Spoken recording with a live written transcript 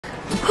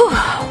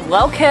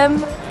Welcome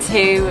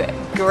to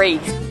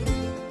Greece.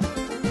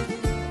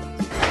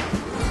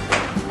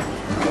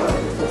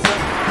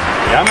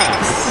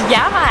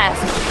 Yamas.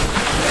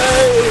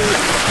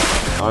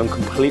 Hey. I'm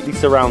completely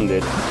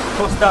surrounded.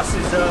 Kostas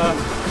is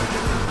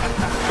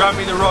showing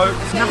me the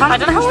ropes. I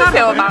don't know how I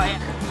feel about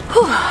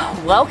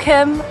it.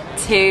 Welcome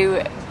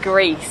to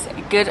Greece.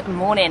 Good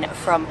morning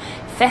from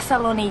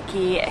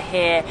Thessaloniki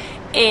here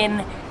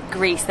in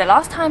Greece. The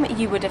last time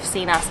you would have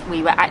seen us,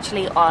 we were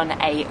actually on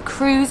a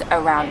cruise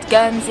around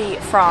Guernsey,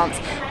 France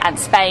and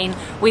Spain.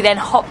 We then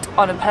hopped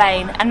on a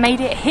plane and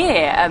made it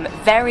here.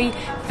 Very,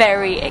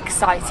 very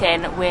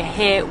exciting. We're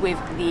here with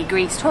the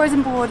Greece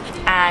Tourism Board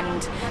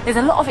and there's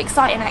a lot of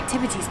exciting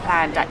activities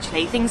planned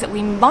actually, things that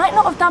we might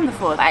not have done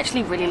before. I'm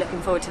actually really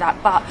looking forward to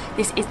that, but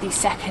this is the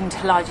second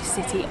largest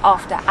city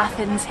after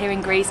Athens here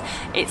in Greece.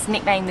 It's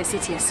nicknamed the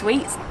City of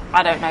Sweets.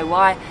 I don't know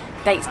why.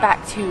 Dates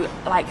back to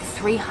like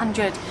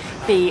 300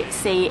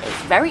 BC.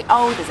 It's very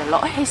old, there's a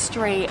lot of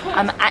history.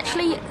 I'm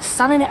actually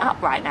sunning it up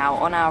right now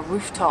on our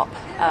rooftop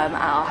at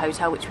our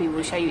hotel, which we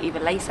will show you either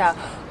later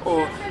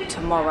or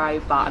tomorrow,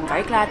 but I'm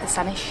very glad the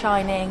sun is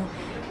shining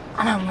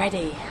and I'm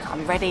ready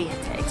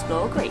to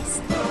explore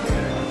Greece.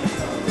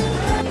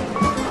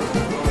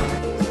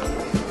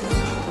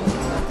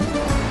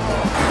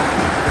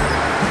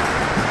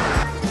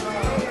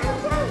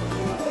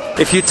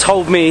 If you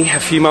told me a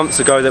few months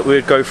ago that we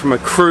would go from a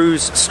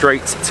cruise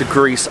straight to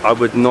Greece, I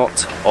would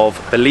not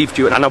have believed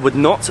you, and I would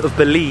not have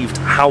believed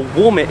how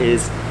warm it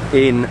is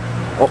in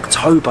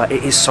October.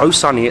 It is so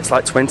sunny, it's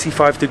like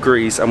 25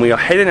 degrees, and we are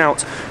heading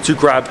out to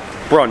grab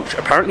brunch.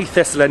 Apparently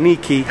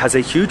Thessaloniki has a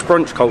huge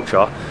brunch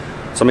culture,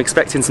 so I'm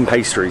expecting some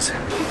pastries.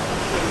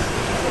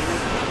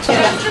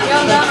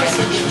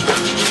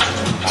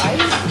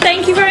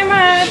 Thank you very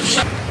much.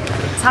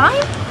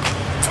 Time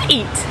to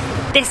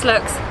eat. This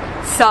looks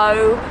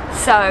so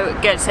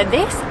good. So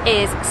this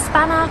is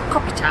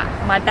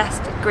spanakopita, my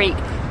best Greek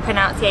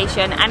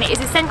pronunciation, and it is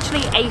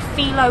essentially a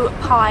phyllo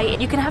pie.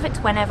 You can have it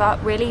whenever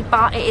really,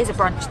 but it is a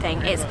brunch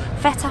thing. It's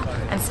feta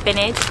and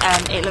spinach.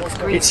 It looks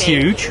greasy. It's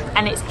huge.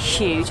 And it's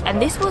huge.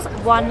 And this was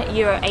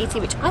 €1.80,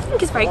 which I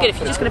think is very good if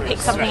you're just going to pick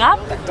something up.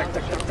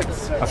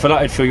 I feel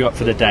like it'd fill you up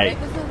for the day.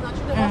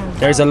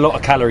 There's a lot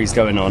of calories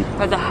going on.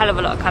 There's a hell of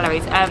a lot of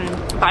calories.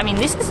 But I mean,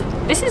 this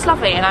is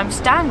lovely, and I'm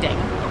standing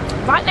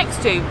right next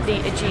to the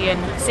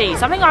Aegean Sea,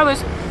 something I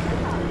was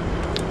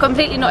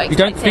completely not expecting.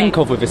 You don't think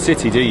of with a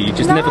city, do you? You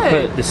just never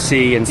put the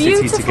sea and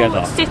city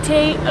together. Beautiful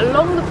city,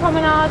 along the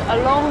promenade,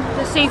 along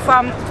the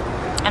seafront,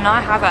 and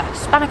I have a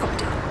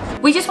spanakopita.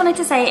 We just wanted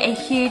to say a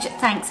huge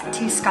thanks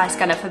to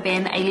Skyscanner for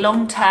being a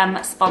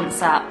long-term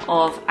sponsor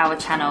of our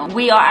channel.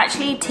 We are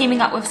actually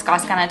teaming up with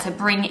Skyscanner to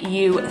bring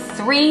you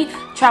 3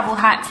 travel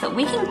hacks that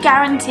we can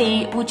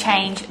guarantee will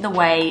change the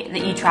way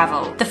that you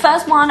travel. The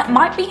first one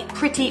might be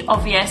pretty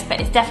obvious,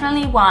 but it's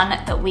definitely one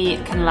that we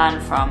can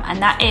learn from,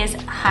 and that is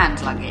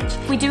hand luggage.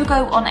 If we do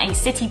go on a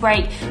city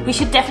break, we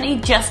should definitely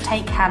just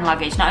take hand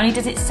luggage. Not only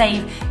does it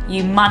save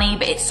you money,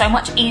 but it's so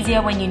much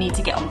easier when you need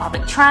to get on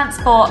public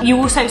transport. You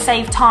also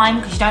save time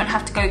because you don't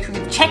have to go through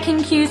the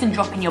check-in queues and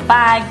drop in your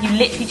bag. You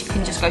literally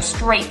can just go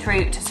straight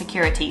through to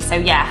security. So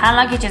yeah, hand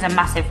luggage is a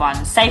massive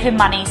one. Saving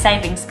money,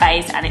 saving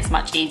space, and it's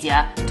much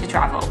easier to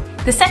travel.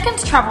 The second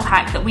travel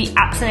hack that we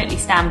absolutely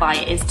stand by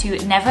is to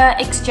never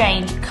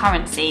exchange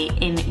currency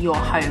in your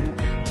home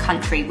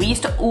country. We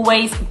used to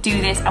always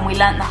do this, and we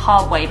learned the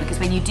hard way because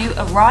when you do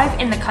arrive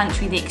in the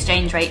country, the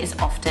exchange rate is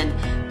often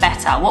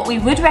better. What we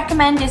would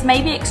recommend is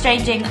maybe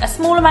exchanging a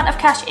small amount of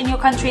cash in your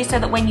country so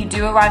that when you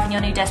do arrive in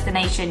your new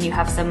destination, you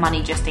have some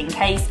money just in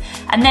case.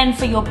 And then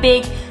for your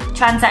big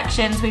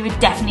transactions, we would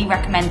definitely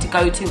recommend to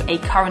go to a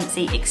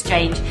currency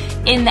exchange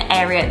in the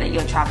area that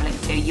you're traveling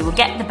to. You will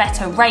get the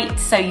better rate,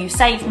 so you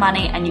save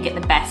money and you get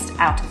the best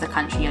out of the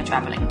country you're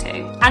traveling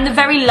to. And the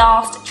very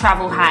last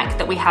travel hack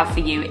that we have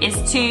for you is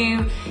to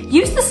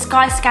use the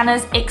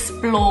Skyscanner's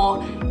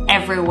Explore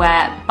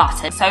Everywhere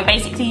button. So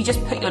basically you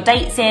just put your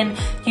dates in,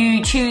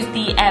 you choose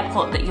the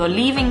airport that you're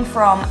leaving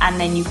from, and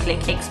then you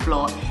click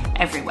Explore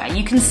Everywhere.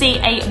 You can see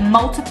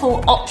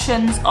multiple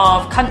options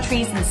of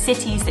countries and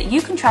cities that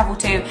you can travel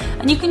to,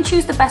 and you can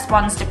choose the best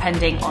ones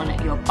depending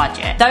on your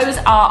budget. Those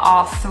are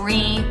our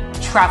 3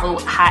 travel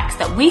hacks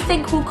that we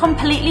think will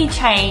completely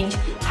change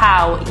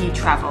how you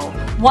travel.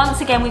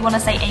 Once again, we want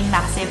to say a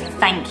massive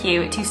thank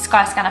you to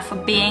Skyscanner for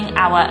being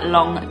our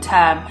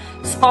long-term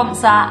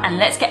sponsor, and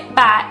let's get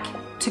back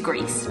to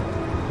Greece.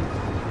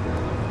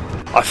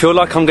 I feel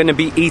like I'm going to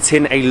be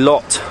eating a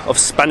lot of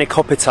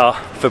spanakopita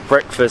for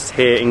breakfast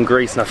here in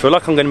Greece, and I feel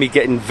like I'm going to be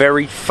getting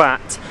very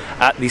fat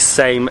at the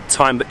same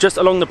time. But just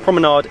along the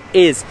promenade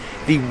is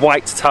the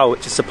White Tower,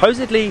 which is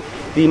supposedly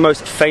the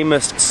most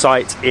famous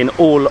site in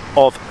all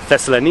of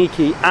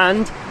Thessaloniki,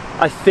 and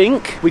I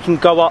think we can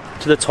go up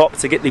to the top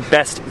to get the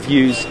best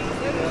views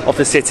of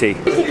the city.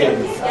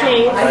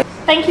 Please.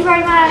 Thank you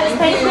very much.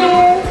 Thank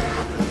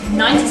you.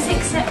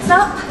 96 steps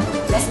up.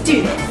 Let's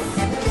do this.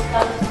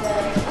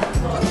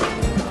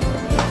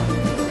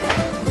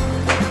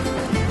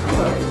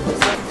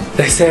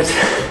 They said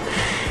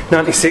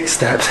 96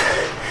 steps,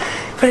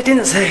 but it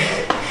didn't say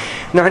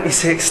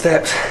 96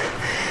 steps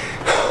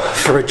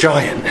for a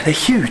giant. They're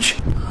huge.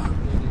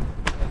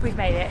 We've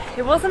made it.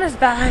 It wasn't as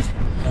bad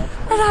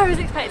as I was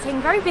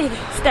expecting. Very big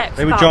steps.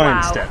 They were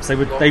giant steps.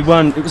 They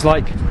weren't. It was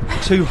like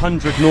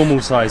 200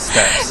 normal-sized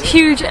steps.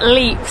 Huge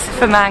leaps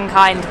for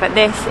mankind, but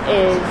this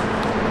is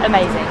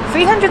amazing.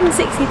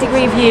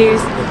 360-degree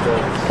views.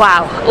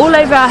 Wow! All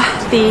over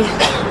the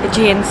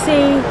Aegean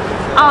Sea,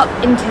 up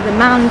into the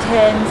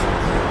mountains,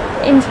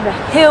 into the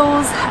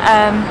hills.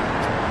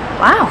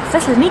 Wow,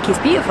 Thessaloniki is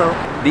beautiful.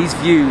 These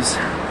views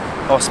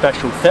are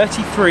special.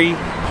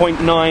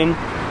 33.9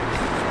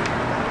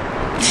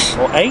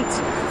 or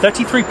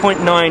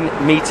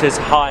 33.9 meters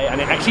high, and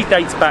it actually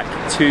dates back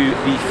to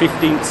the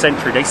 15th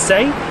century. They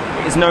say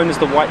it is known as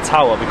the White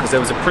Tower because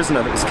there was a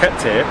prisoner that was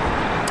kept here,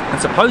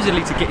 and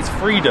supposedly to get his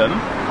freedom,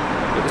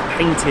 it was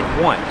painted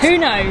white. Who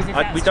knows if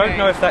that's We don't true.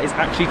 know if that is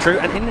actually true,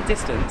 and in the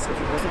distance,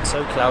 if it wasn't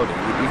so cloudy,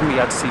 you'd even be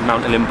able to see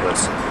Mount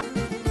Olympus.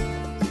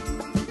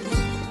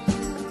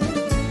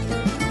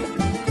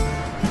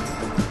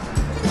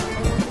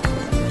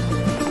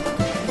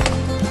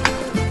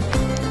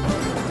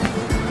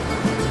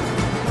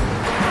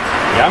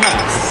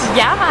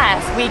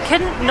 Yamas! We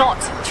couldn't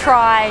not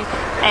try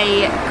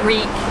a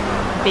Greek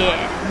beer.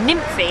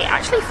 Nymphy,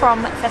 actually from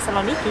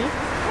Thessaloniki.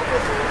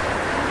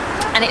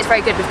 And it's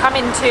very good. We've come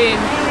into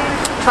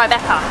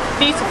Tribeca,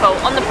 beautiful,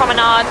 on the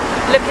promenade,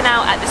 looking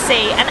out at the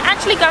sea, and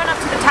actually going up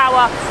to the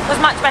tower was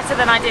much better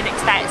than I did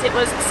expect. It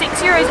was €6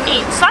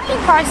 each, slightly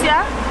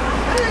pricier,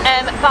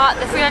 but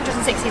the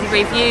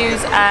 360-degree views,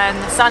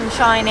 the sun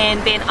shining,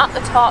 being up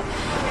the top,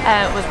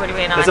 was really,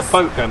 really nice. There's a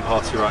boat going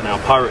past you right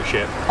now, a pirate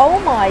ship. Oh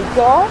my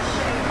gosh!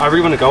 I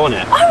really want to go on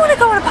it. I want to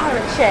go on a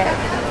pirate ship.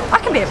 I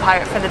can be a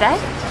pirate for the day.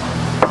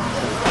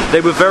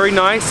 They were very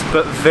nice,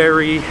 but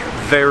very,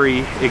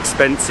 very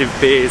expensive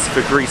beers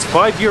for Greece.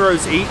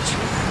 €5 each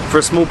for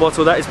a small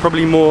bottle. That is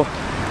probably more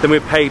than we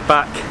paid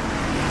back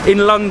in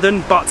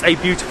London, but a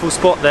beautiful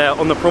spot there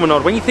on the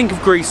promenade. When you think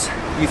of Greece,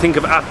 you think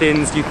of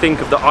Athens, you think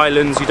of the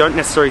islands, you don't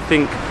necessarily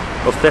think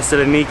of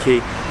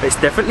Thessaloniki. But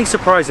it's definitely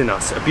surprising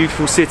us. A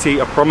beautiful city,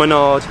 a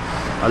promenade,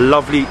 a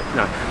lovely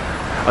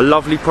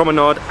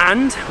promenade,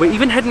 and we're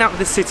even heading out of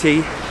the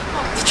city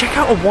to check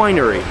out a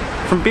winery.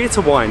 From beer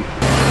to wine.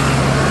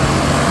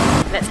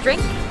 Let's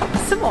drink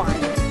some wine.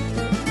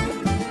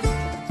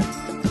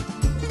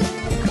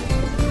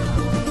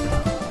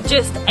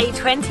 Just a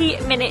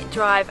 20-minute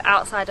drive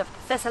outside of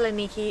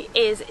Thessaloniki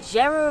is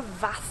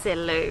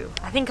Gerovasilu.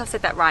 I think I've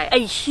said that right. A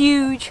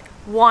huge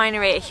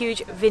winery, a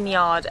huge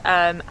vineyard,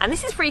 and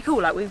this is pretty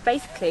cool. Like, we've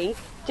basically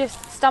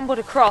just stumbled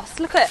across.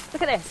 Look at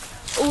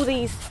this. All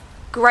these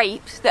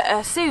grapes that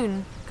are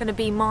soon going to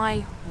be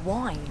my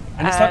wine.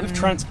 And it's like we've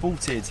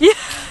transported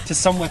to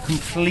somewhere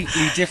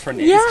completely different.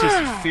 It's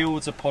just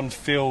fields upon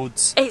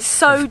fields. It's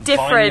so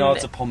different.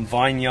 Vineyards upon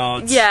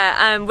vineyards.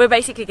 Yeah, we're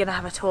basically going to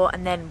have a tour,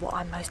 and then what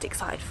I'm most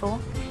excited for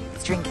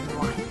is drinking the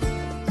wine.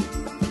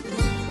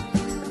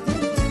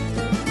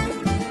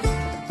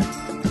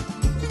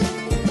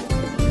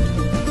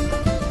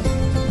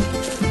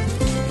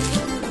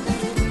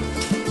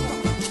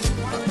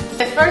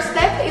 The first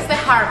step is the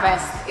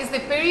harvest. It's the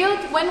period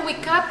when we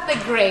cut the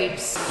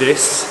grapes.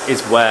 This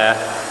is where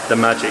the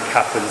magic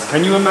happens.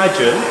 Can you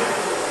imagine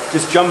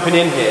just jumping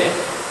in here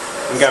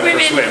and going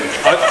for a swim?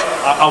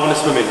 I want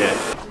to swim in here.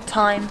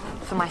 Time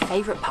for my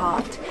favourite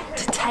part,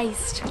 to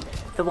taste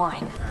the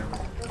wine.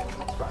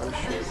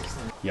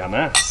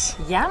 Yamas.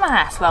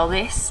 Yamas! Well,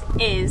 this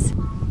is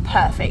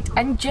perfect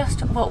and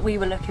just what we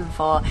were looking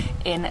for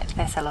in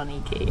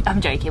Thessaloniki. I'm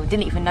joking, we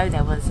didn't even know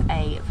there was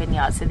a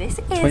vineyard, so this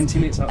is 20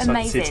 minutes outside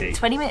amazing. the city.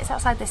 20 minutes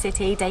outside the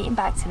city, dating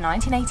back to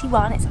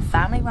 1981. It's a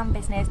family-run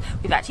business.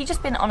 We've actually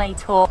just been on a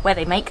tour where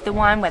they make the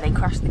wine, where they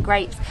crush the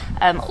grapes.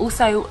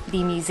 Also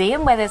the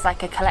museum where there's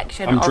like a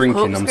collection of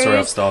drinking, I'm sorry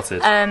I've corkscrews.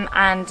 started.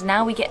 And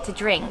now we get to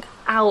drink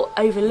out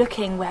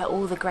overlooking where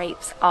all the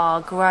grapes are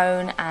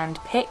grown and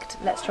picked.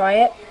 Let's try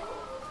it.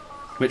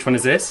 Which one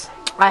is this?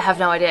 I have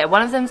no idea.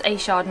 One of them's a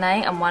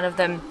Chardonnay and one of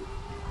them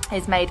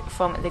is made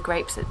from the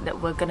grapes that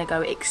were going to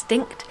go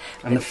extinct.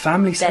 And the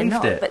family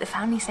saved it. But the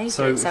family saved it.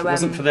 So if it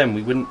wasn't for them,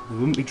 we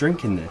wouldn't be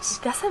drinking this.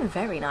 That's a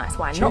very nice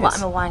wine. Cheers. Not that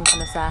I'm a wine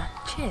connoisseur.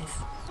 Cheers.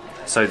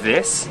 So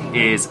this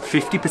is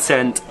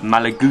 50%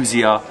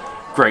 Malagousia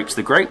grapes.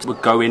 The grapes were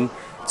going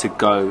to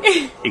go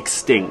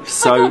extinct.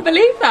 So I can't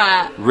believe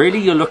that. really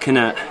you're looking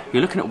at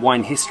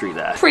wine history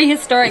there.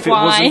 Prehistoric If it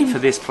wine. wasn't for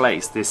this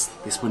place, this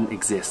wouldn't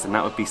exist, and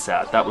that would be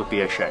sad. That would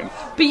be a shame.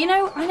 But you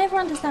know, I never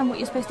understand what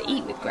you're supposed to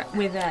eat with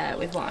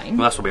wine.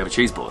 Well, that's why we have a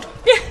cheese board.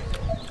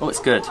 Oh, it's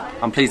good.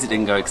 I'm pleased it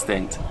didn't go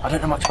extinct. I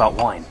don't know much about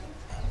wine.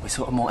 We're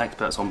sort of more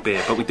experts on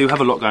beer, but we do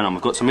have a lot going on.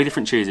 We've got so many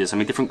different cheeses, so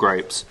many different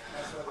grapes.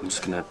 I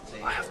have no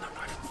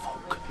knife and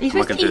fork. Are you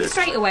supposed to eat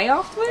straight away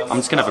afterwards? I'm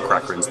just gonna have a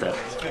cracker instead.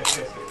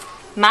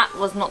 Matt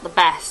was not the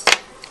best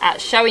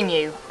at showing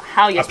you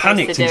how you're I supposed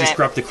to panicked do and just it.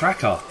 grabbed the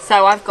cracker.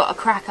 So I've got a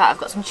cracker, I've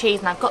got some cheese,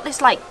 and I've got this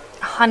like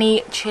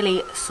honey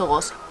chili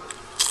sauce.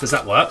 Does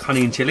that work?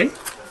 Honey and chilli?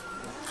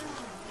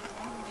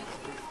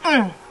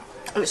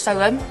 It's so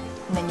good.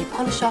 And then you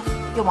polish off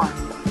your wine.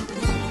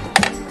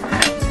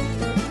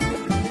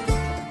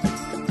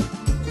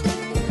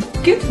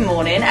 Good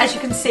morning. As you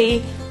can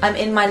see, I'm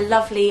in my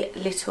lovely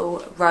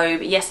little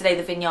robe. Yesterday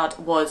the vineyard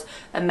was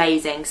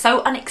amazing,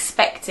 so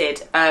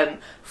unexpected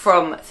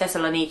from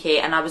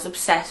Thessaloniki, and I was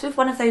obsessed with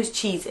one of those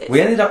cheeses.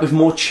 We ended up with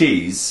more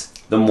cheese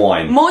than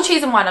wine. More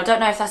cheese than wine. I don't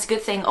know if that's a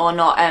good thing or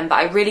not, but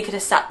I really could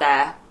have sat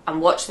there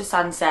and watched the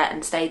sunset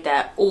and stayed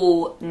there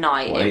all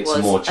night. Well, it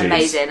was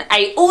amazing.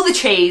 Ate all the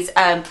cheese.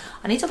 I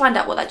need to find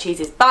out what that cheese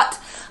is, but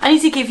I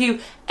need to give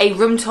you a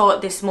room tour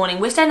this morning.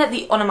 We're staying at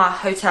the Onoma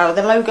Hotel.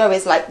 The logo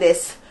is like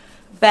this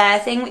bear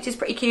thing, which is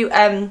pretty cute,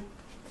 and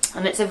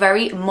it's a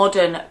very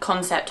modern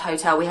concept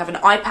hotel. We have an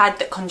iPad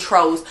that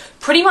controls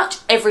pretty much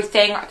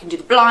everything. I can do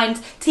the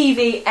blinds,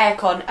 TV,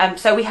 aircon.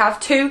 So we have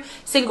 2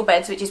 single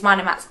beds, which is mine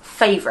and Matt's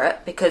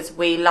favourite because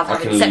we love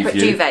having separate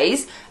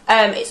duvets.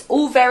 It's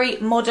all very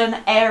modern,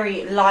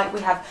 airy, light.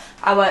 We have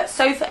our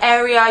sofa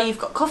area, you've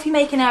got coffee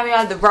making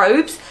area, the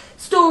robes,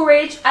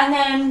 storage, and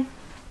then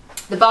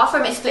the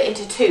bathroom is split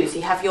into 2. So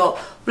you have your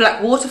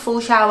black waterfall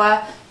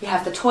shower, you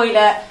have the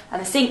toilet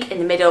and the sink in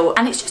the middle,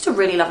 and it's just a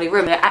really lovely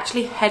room. We're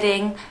actually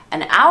heading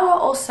an hour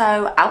or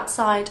so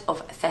outside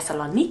of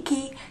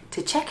Thessaloniki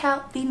to check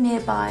out the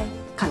nearby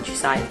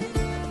countryside.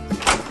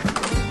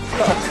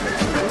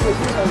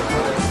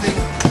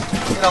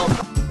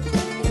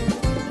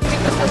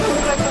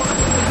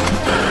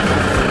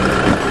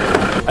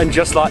 And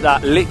just like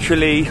that,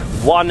 literally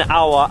 1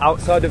 hour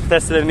outside of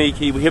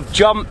Thessaloniki, we have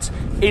jumped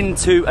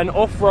into an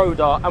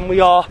off-roader and we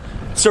are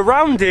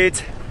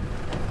surrounded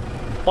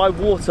by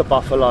water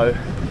buffalo.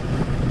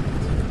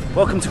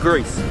 Welcome to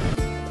Greece.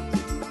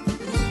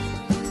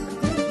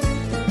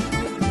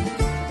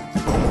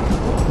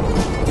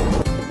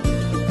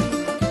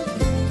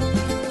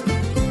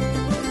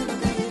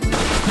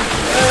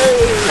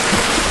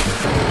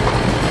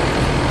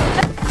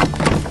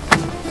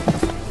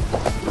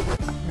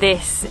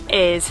 This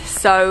is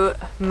so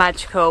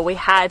magical. We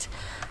had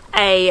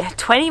a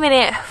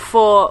 20-minute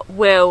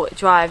 4-wheel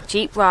drive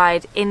Jeep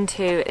ride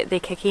into the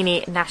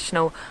Kikini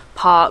National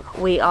Park.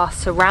 We are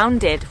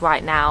surrounded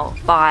right now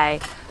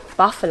by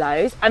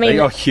buffaloes. I mean, they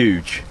are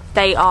huge.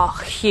 They are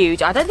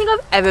huge. I don't think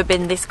I've ever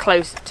been this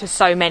close to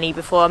so many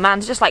before. A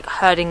man's just like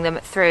herding them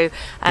through.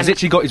 He's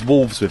literally got his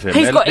wolves with him.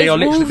 He's got his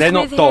wolves they're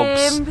not with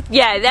dogs. him.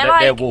 Yeah,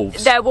 they're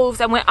wolves. They're wolves,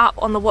 and we're up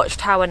on the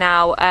watchtower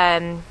now.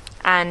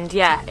 And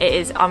yeah, it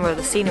is unreal.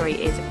 The scenery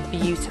is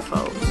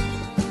beautiful.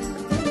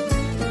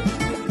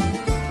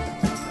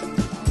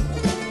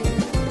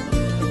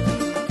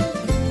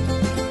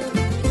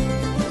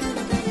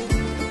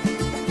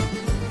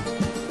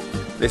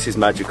 This is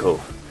magical.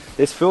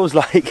 This feels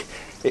like,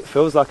 it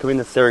feels like I'm in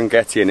the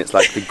Serengeti and it's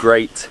like the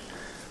Great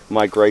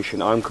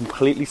Migration. I'm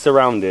completely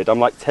surrounded. I'm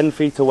like 10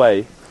 feet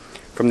away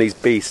from these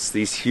beasts,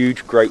 these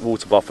huge great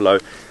water buffalo.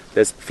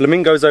 There's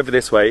flamingos over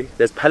this way,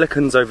 there's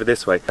pelicans over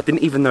this way. I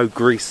didn't even know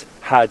Greece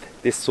had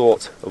this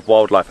sort of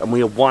wildlife, and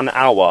we are 1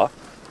 hour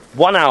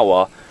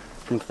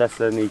from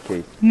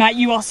Thessaloniki. Matt,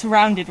 you are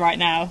surrounded right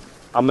now.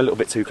 I'm a little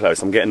bit too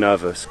close, I'm getting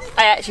nervous.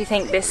 I actually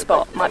think this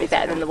spot might be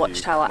better than the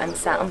watchtower. I'm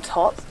sat on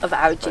top of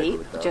our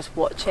Jeep, just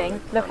watching.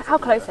 Look at how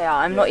close they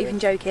are, I'm not even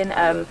joking.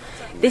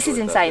 This is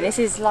insane. This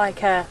is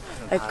like a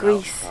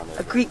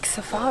Greek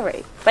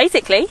safari,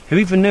 basically. Who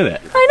even knew it?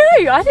 I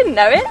know, I didn't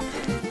know it.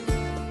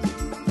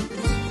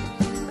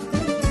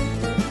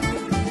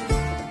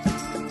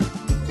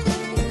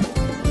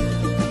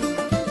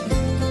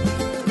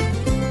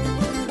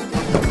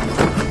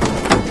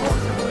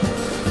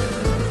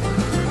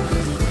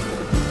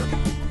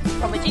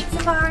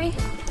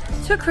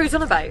 To a cruise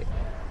on a boat.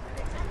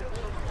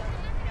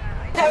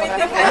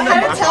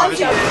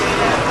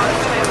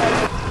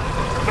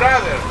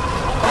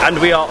 And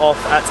we are off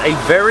at a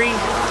very,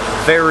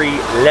 very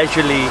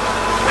leisurely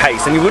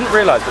pace. And you wouldn't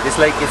realise, but this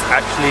lake is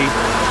actually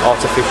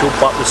artificial,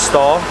 but the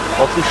star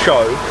of the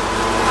show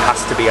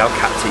has to be our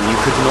captain. You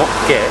could not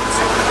get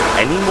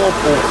any more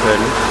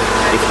Balkan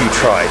if you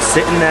tried.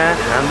 Sitting there,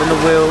 hand on the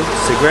wheel,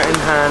 cigarette in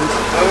hand.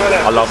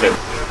 I love it.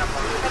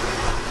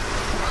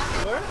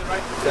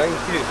 Thank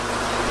you.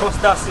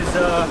 Kostas is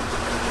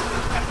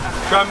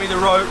showing me the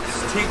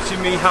ropes,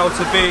 teaching me how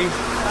to be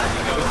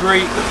a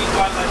Greek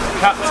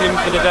captain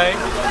for the day.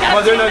 Am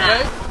I doing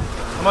okay?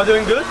 Am I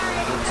doing good?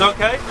 It's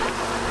okay?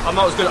 I'm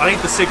not as good. I need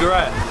the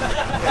cigarette.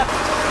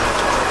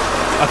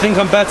 I think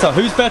I'm better.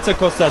 Who's better,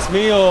 Kostas?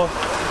 Me or...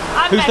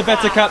 Who's the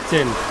better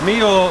captain?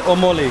 Me or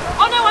Molly?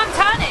 Oh no, I'm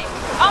turning.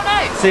 Oh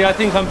no. See, I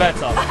think I'm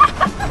better.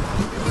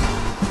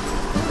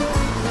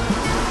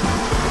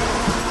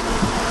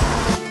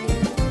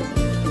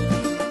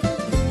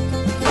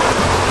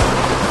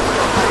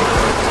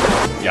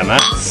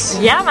 Yamas.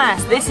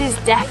 Yamas. This is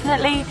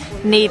definitely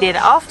needed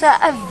after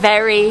a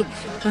very,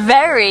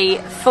 very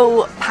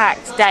full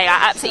packed day.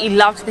 I absolutely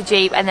loved the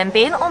Jeep, and then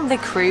being on the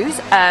cruise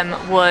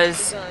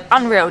was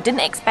unreal.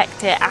 Didn't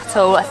expect it at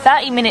all. A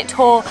 30-minute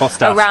tour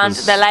around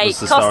the lake.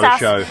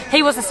 Kostas,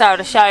 he was the star of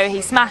the show.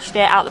 He smashed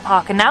it out the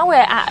park, and now we're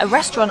at a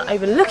restaurant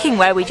overlooking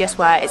where we just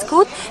were. It's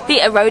called the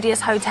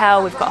Herodias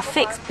Hotel. We've got a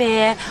fixed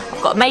beer.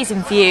 We've got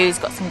amazing views.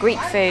 Got some Greek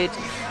food.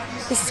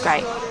 This is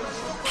great.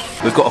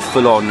 We've got a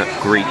full-on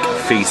Greek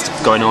feast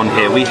going on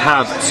here. We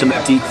have some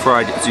deep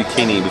fried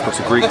zucchini, we've got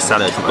a Greek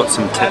salad, we've got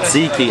some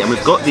tzatziki, and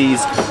we've got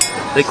these,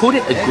 they called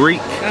it a Greek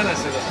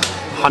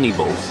honey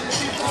ball.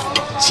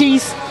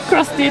 Cheese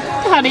crusted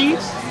honey.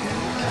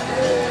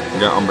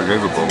 Yeah,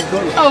 unbelievable.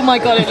 Oh my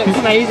god, it looks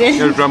amazing.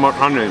 There's so much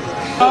honey.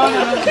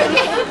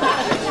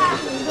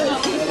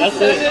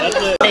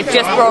 They've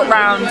just brought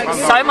round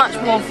so much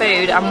more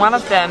food, and one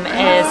of them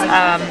is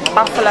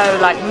buffalo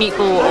like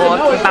meatball or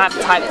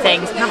kebab type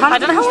things. I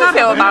don't know how I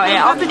feel about it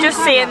after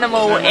just seeing them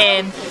all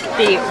in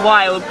the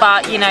wild,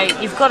 but you know,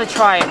 you've got to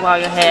try it while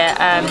you're here.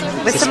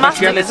 With some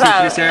mustard as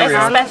well. It's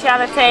a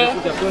speciality.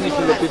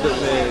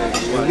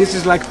 This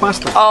is like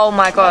pasta. Oh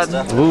my god,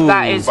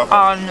 that is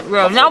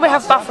unreal. Now we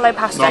have buffalo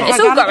pasta. It's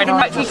all going on.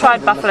 I've actually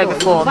tried buffalo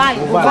before in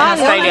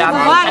Australia,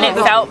 and it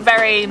felt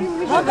very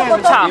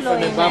tough.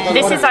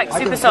 This is like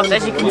super soft,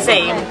 as you can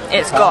see.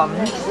 It's gone,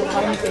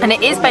 and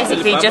it is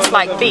basically just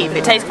like beef.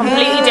 It tastes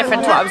completely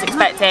different to what I was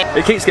expecting.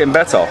 It keeps getting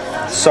better.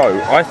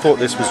 So I thought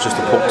this was just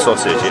a pork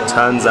sausage. It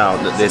turns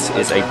out that this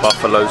is a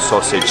buffalo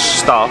sausage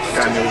stuffed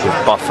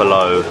with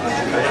buffalo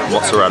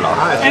mozzarella.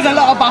 There's a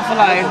lot of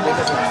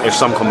buffalo. It's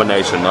some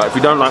combination. Like, if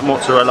you don't like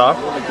mozzarella,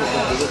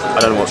 I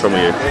don't know what's wrong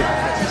with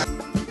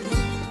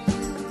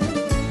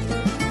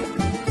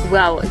you.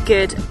 Well,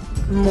 good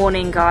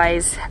morning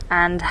guys,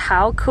 and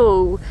how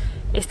cool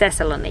is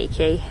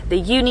Thessaloniki? The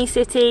uni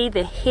city,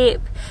 the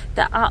hip,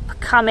 the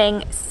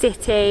upcoming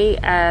city,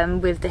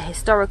 with the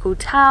historical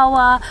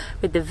tower,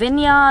 with the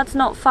vineyards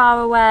not far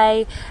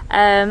away,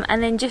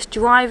 and then just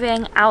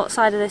driving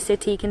outside of the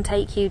city can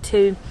take you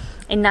to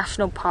a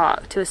national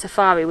park, to a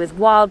safari with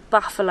wild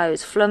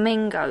buffaloes,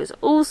 flamingos,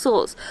 all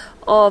sorts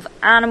of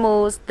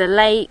animals, the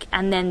lake,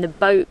 and then the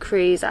boat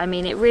cruise. I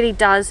mean, it really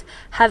does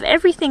have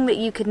everything that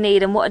you could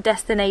need, and what a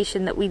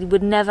destination that we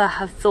would never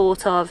have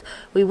thought of,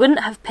 we wouldn't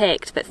have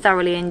picked, but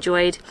thoroughly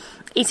enjoyed.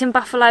 Eating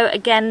buffalo,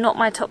 again, not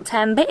my top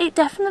 10, but it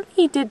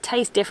definitely did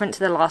taste different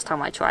to the last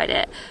time I tried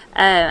it.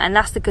 And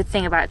that's the good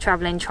thing about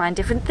traveling, trying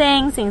different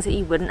things that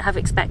you wouldn't have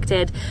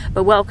expected.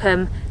 But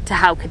welcome to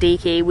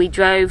Halkidiki. We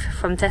drove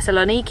from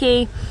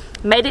Thessaloniki,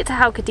 made it to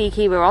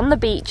Halkidiki, we're on the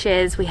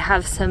beaches, we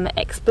have some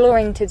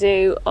exploring to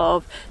do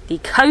of the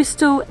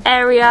coastal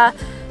area.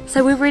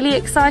 So we're really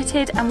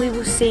excited, and we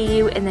will see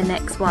you in the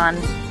next one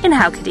in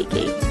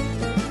Halkidiki.